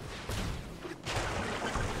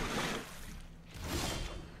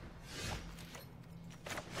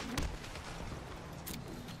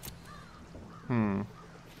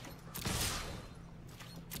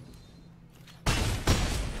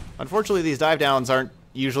 Unfortunately, these dive downs aren't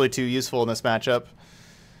usually too useful in this matchup.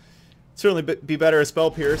 Certainly be better as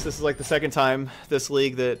Spell Pierce. This is like the second time this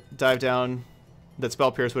league that that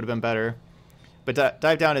Spell Pierce would have been better. But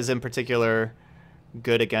dive down is in particular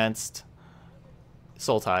good against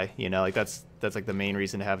Sultai. You know, like that's like the main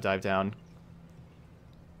reason to have dive down.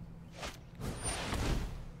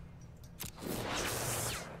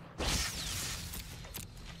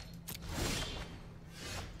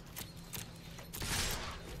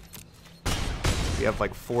 We have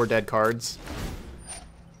like 4 dead cards.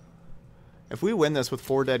 If we win this with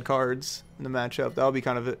 4 dead cards in the matchup, that would be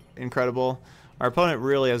kind of incredible. Our opponent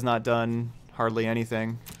really has not done hardly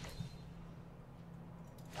anything.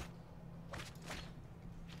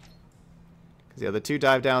 Because yeah, the 2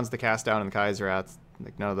 dive downs, the cast down, and the Kaiser Rats,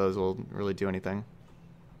 like none of those will really do anything.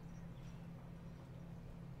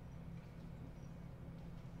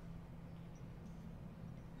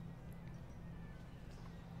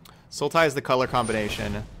 Sultai is the color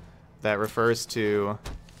combination that refers to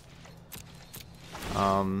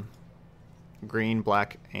green,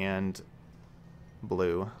 black, and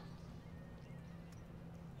blue.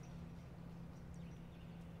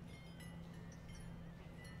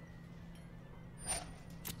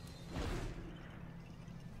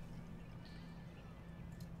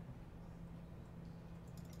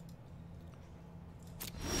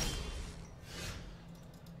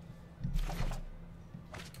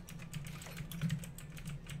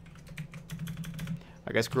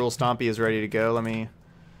 I guess Gruul Stompy is ready to go. Let me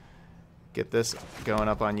get this going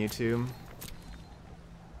up on YouTube.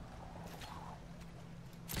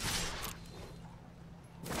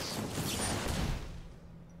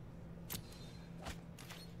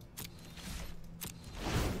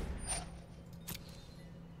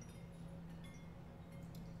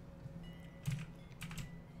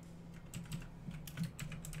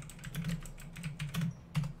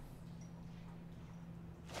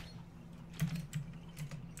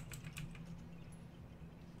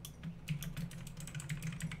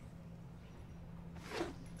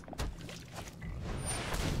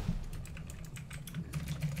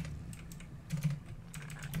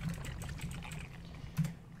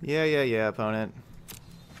 Yeah, opponent.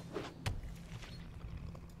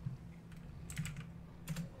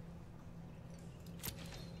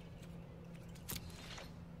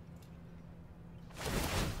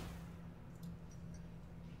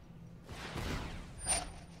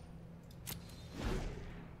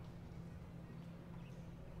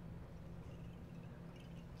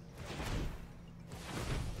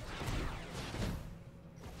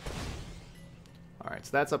 Alright,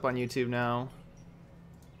 so that's up on YouTube now.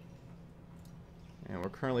 And we're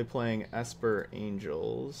currently playing Esper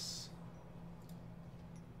Angels.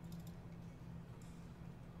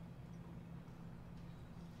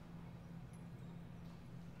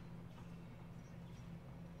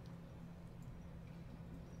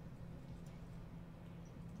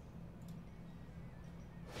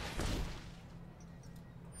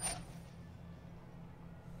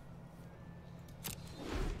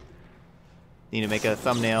 Need to make a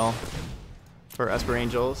thumbnail for Esper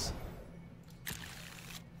Angels.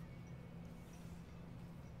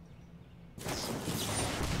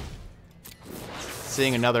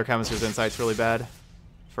 Seeing another Chemist's Insight's really bad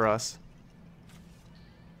for us.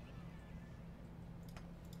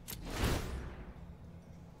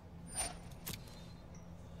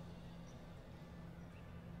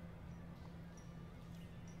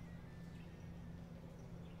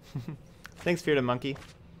 Thanks, Bearded Monkey.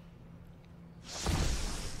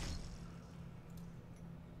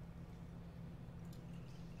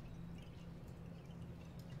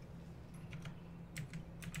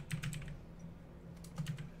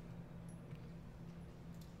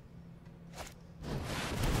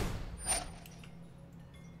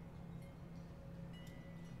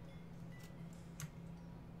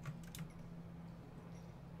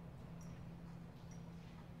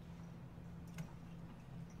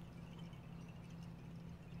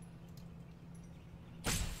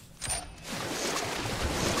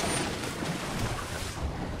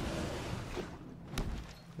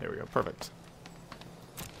 There we go, perfect.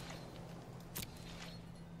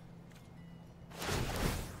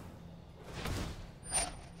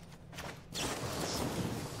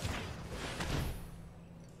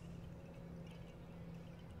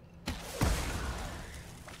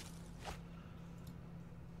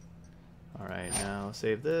 All right, now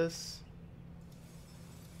save this.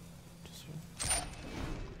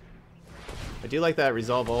 I do like that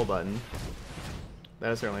resolve all button.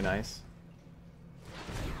 That is certainly nice.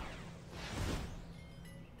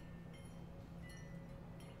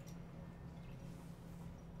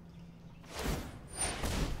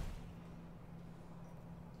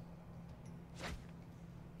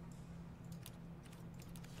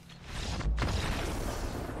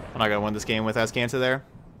 I'm not gonna win this game with Azcanta there.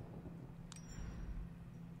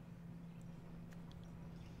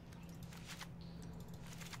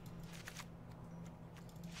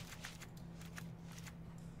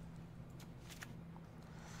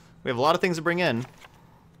 We have a lot of things to bring in.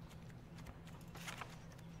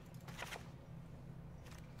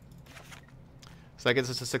 So that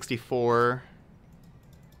gets us to 64.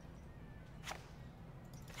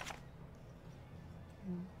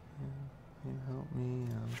 Help me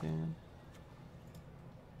out, man.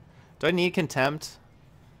 Do I need Contempt?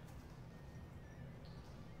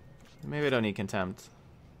 Maybe I don't need Contempt.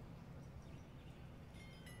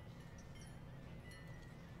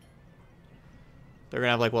 They're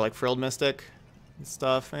gonna have like, what, like Frilled Mystic and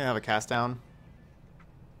stuff. Maybe have a cast down.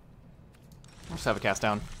 I'll just have a cast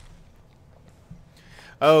down.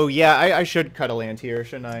 Oh yeah, I should cut a land here,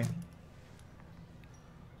 shouldn't I?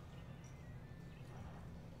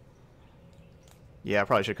 Yeah, I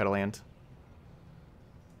probably should cut a land.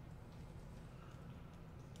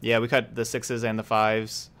 Yeah, we cut the 6s and the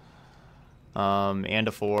 5s. And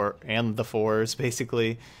a 4 and the 4s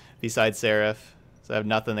basically, besides Seraph. So I have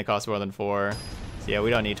nothing that costs more than 4. So yeah,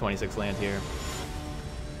 we don't need 26 land here.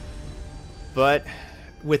 But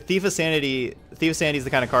with Thief of Sanity is the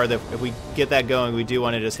kind of card that if we get that going, we do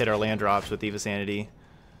want to just hit our land drops with Thief of Sanity.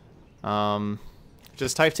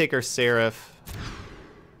 Just Type Taker Seraph.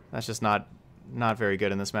 That's just not very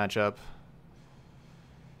good in this matchup.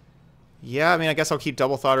 Yeah, I mean, I guess I'll keep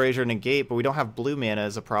Double Thought Erasure and Negate, but we don't have blue mana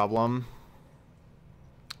as a problem.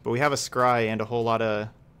 But we have a Scry and a whole lot of...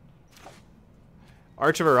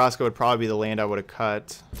 Arch of Orozco would probably be the land I would have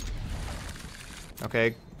cut.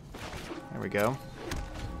 Okay. There we go.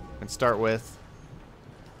 And start with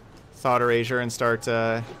Thought Erasure and start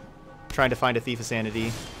trying to find a Thief of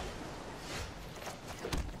Sanity.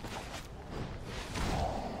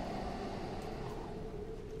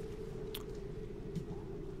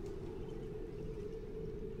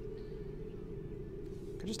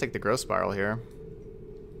 Could just take the Growth Spiral here.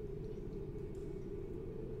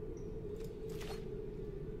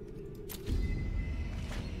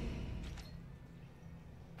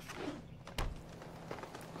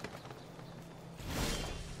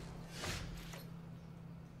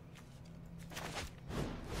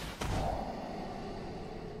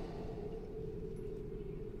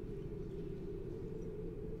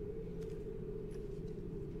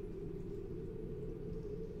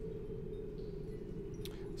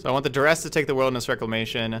 So I want the Duress to take the Wilderness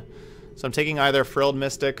Reclamation. So I'm taking either Frilled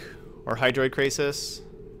Mystic or Hydroid Krasis. So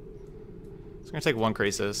I'm going to take one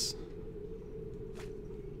Krasis.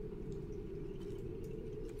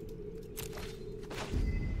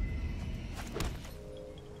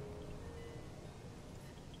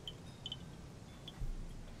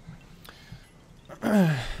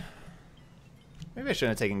 Maybe I shouldn't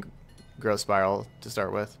have taken Growth Spiral to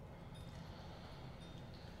start with.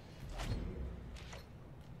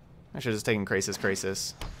 I should have just taken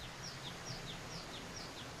Krasis.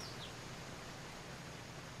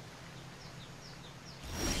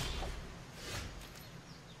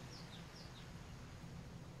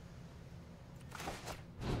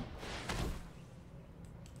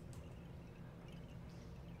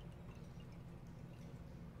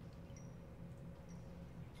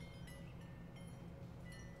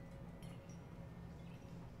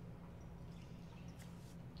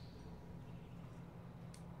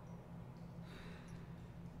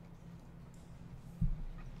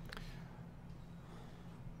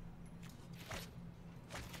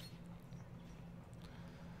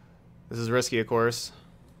 This is risky, of course.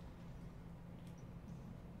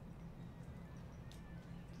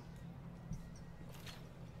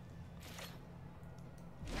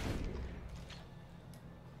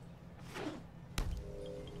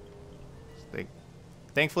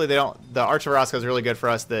 Thankfully, they don't. The Arch of Roscoe is really good for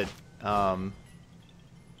us. That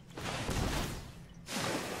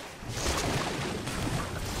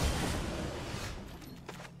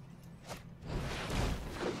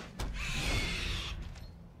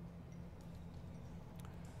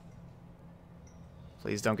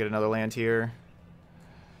please don't get another land here.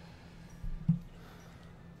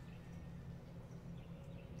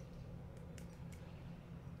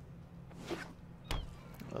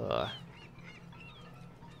 Ugh.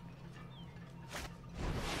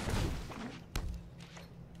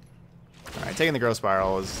 Alright, taking the Growth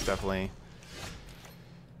Spiral is definitely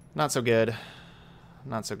not so good.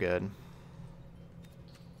 Not so good.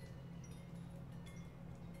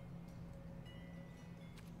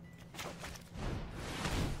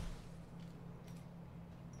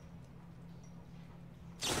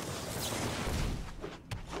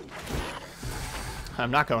 I'm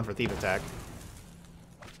not going for Thief Attack.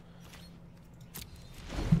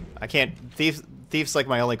 I can't... Thief's like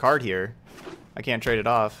my only card here. I can't trade it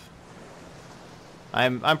off.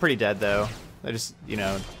 I'm pretty dead, though. I just, you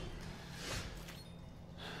know...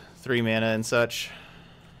 3 mana and such.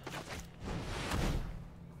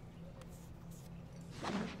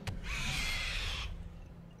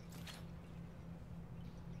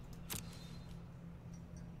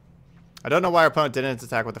 I don't know why our opponent didn't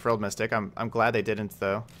attack with the Frilled Mystic. I'm glad they didn't,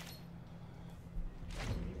 though.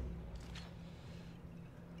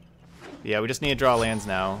 Yeah, we just need to draw lands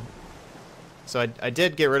now. So I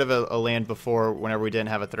did get rid of a land before whenever we didn't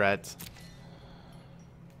have a threat.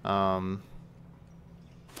 Yeah,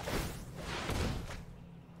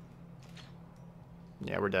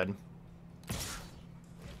 we're dead.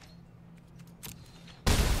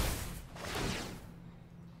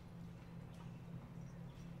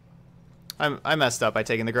 I messed up by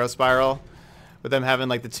taking the Growth Spiral. With them having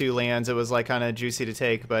like the 2 lands, it was like kind of juicy to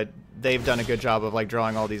take, but they've done a good job of like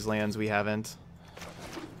drawing all these lands we haven't.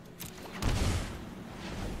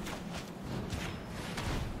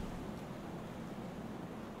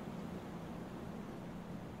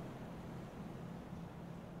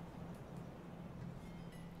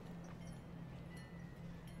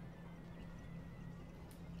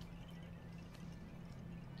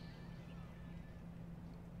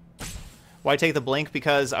 Why take the Blink?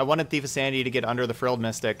 Because I wanted Thief of Sanity to get under the Frilled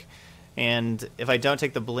Mystic, and if I don't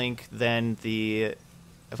take the Blink, then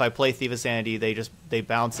if I play Thief of Sanity, they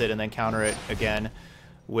bounce it and then counter it again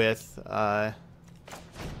with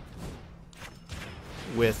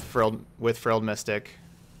Frilled Mystic.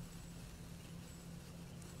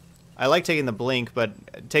 I like taking the Blink,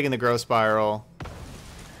 but taking the Growth Spiral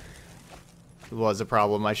was a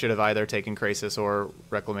problem. I should have either taken Krasis or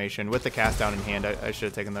Reclamation. With the Cast Down in hand, I should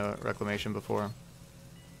have taken the Reclamation before.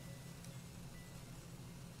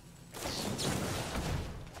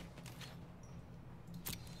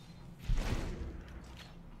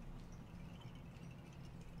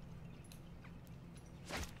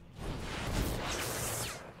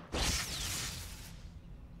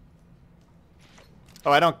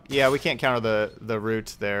 Oh, I don't... Yeah, we can't counter the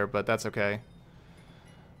root there, but that's okay.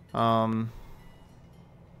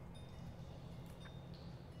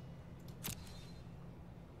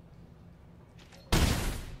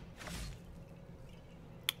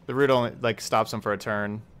 The root only like stops them for a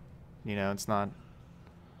turn. You know, it's not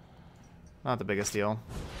the biggest deal.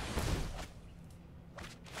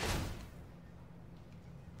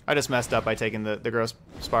 I just messed up by taking the Growth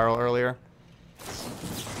Spiral earlier.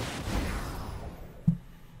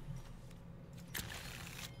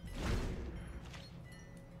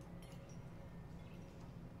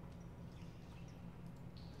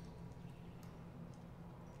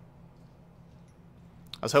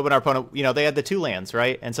 I was hoping our opponent, you know, they had the 2 lands,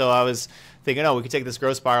 right? And so I was thinking, oh, we could take this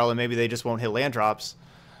Growth Spiral and maybe they just won't hit land drops.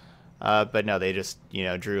 But no, they just, you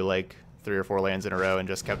know, drew like 3 or 4 lands in a row and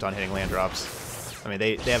just kept on hitting land drops. I mean,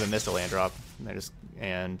 they haven't missed a land drop. They just,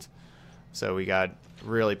 and so we got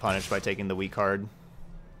really punished by taking the weak card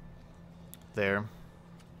there.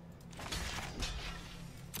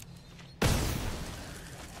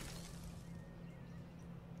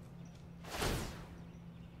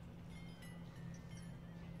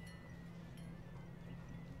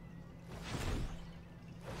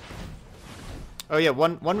 Oh yeah,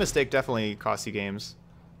 one mistake definitely costs you games.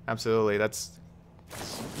 Absolutely, that's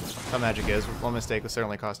how Magic is. One mistake will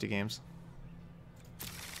certainly cost you games.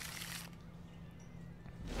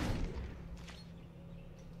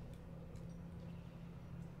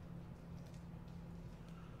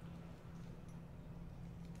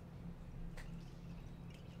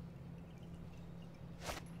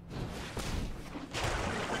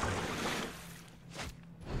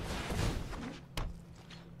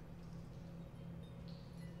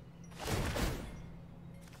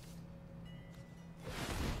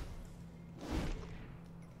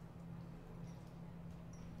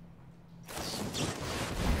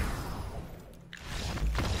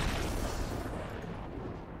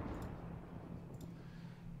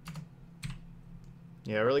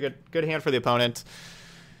 Yeah, really good hand for the opponent.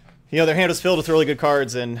 You know, their hand was filled with really good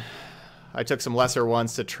cards, and I took some lesser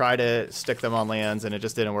ones to try to stick them on lands, and it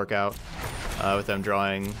just didn't work out with them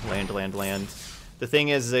drawing land. The thing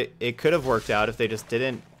is that it could have worked out if they just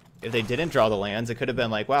didn't, if they didn't draw the lands. It could have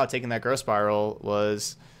been like, wow, taking that Growth Spiral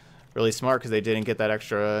was really smart because they didn't get that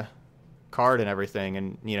extra card and everything,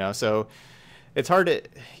 and you know, so it's hard to,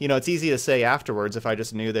 you know, it's easy to say afterwards. If I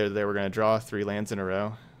just knew that they were going to draw 3 lands in a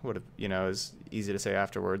row, would have, you know, is easy to say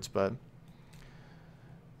afterwards, but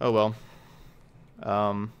oh well.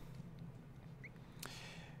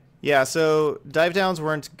 Yeah, so dive downs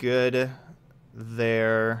weren't good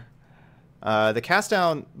there. The cast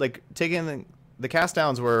down, like taking the cast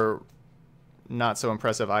downs were not so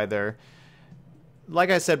impressive either. Like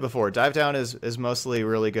I said before, dive down is mostly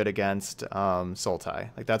really good against Sultai.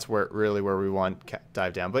 Like that's where really where we want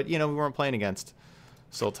dive down. But you know, we weren't playing against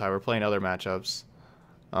Sultai. We're playing other matchups.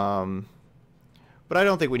 But I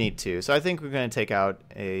don't think we need to. So I think we're going to take out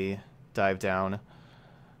a dive down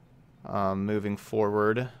moving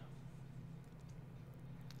forward.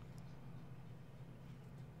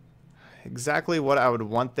 Exactly what I would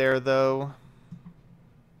want there, though.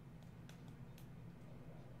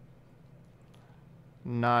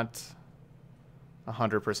 Not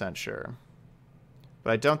 100% sure.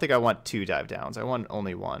 But I don't think I want 2 dive downs. I want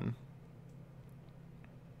only 1.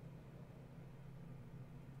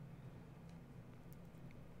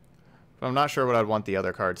 But I'm not sure what I'd want the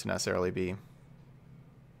other card to necessarily be.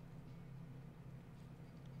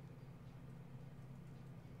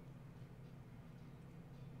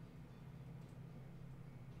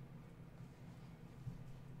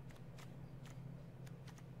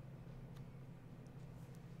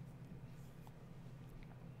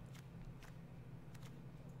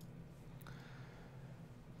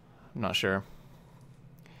 I'm not sure.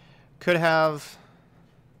 Could have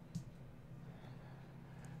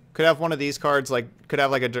one of these cards, like could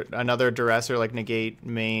have like another duress or like negate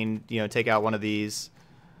main, you know, take out one of these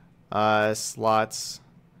slots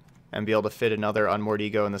and be able to fit another Unmoored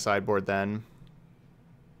Ego in the sideboard then.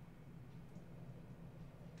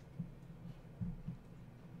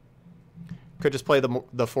 Could just play the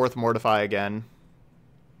 4th Mortify again.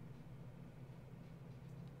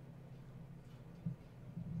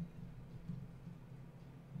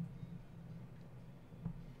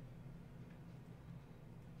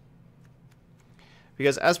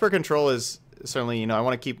 Because Esper Control is certainly, you know, I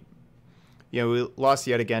want to keep, you know, we lost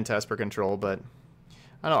yet again to Esper Control, but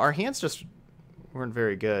I don't know, our hands just weren't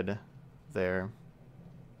very good there.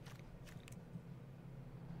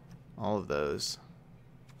 All of those.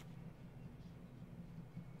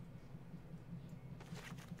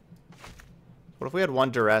 What if we had 1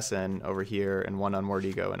 Duress in over here and 1 Unmoored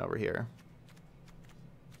Ego in over here?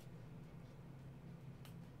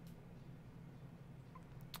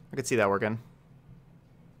 I could see that working.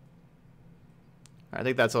 I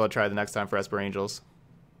think that's what I'll try the next time for Esper Angels.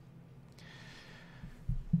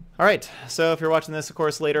 Alright, so if you're watching this, of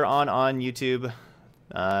course, later on YouTube,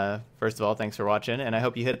 first of all, thanks for watching, and I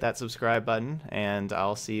hope you hit that subscribe button, and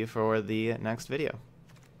I'll see you for the next video.